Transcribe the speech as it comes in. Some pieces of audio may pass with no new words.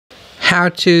how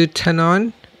to turn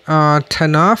on or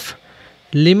turn off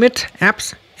limit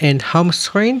apps and home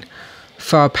screen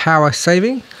for power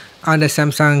saving on the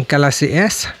Samsung Galaxy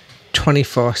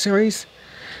S24 series.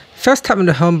 First, tap on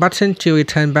the home button to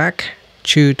return back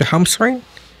to the home screen.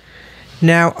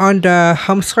 Now on the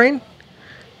home screen,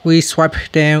 we swipe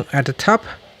down at the top,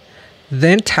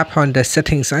 then tap on the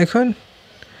settings icon.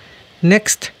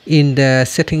 Next, in the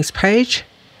settings page,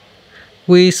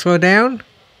 we scroll down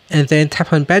and then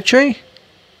tap on battery.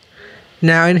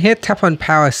 Now in here, tap on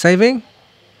power saving,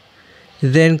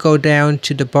 then go down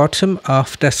to the bottom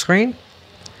of the screen,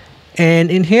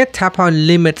 and in here tap on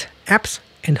limit apps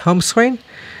and home screen.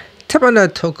 Tap on the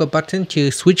toggle button to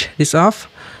switch this off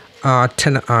or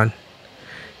turn it on.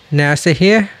 Now see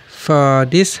here, for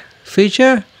this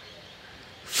feature,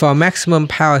 for maximum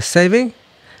power saving,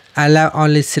 allow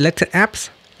only selected apps,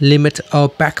 limit all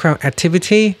background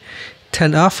activity,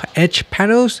 turn off edge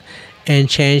panels, and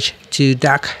change to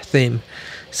dark theme.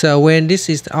 So when this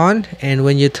is on and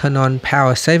when you turn on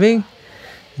power saving,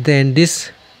 then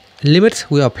this limit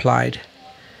will apply.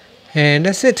 And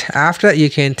that's it. After, you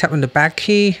can tap on the back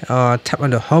key or tap on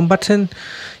the home button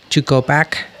to go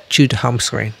back to the home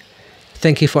screen.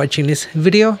 Thank you for watching this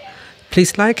video.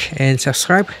 Please like and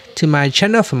subscribe to my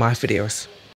channel for more videos.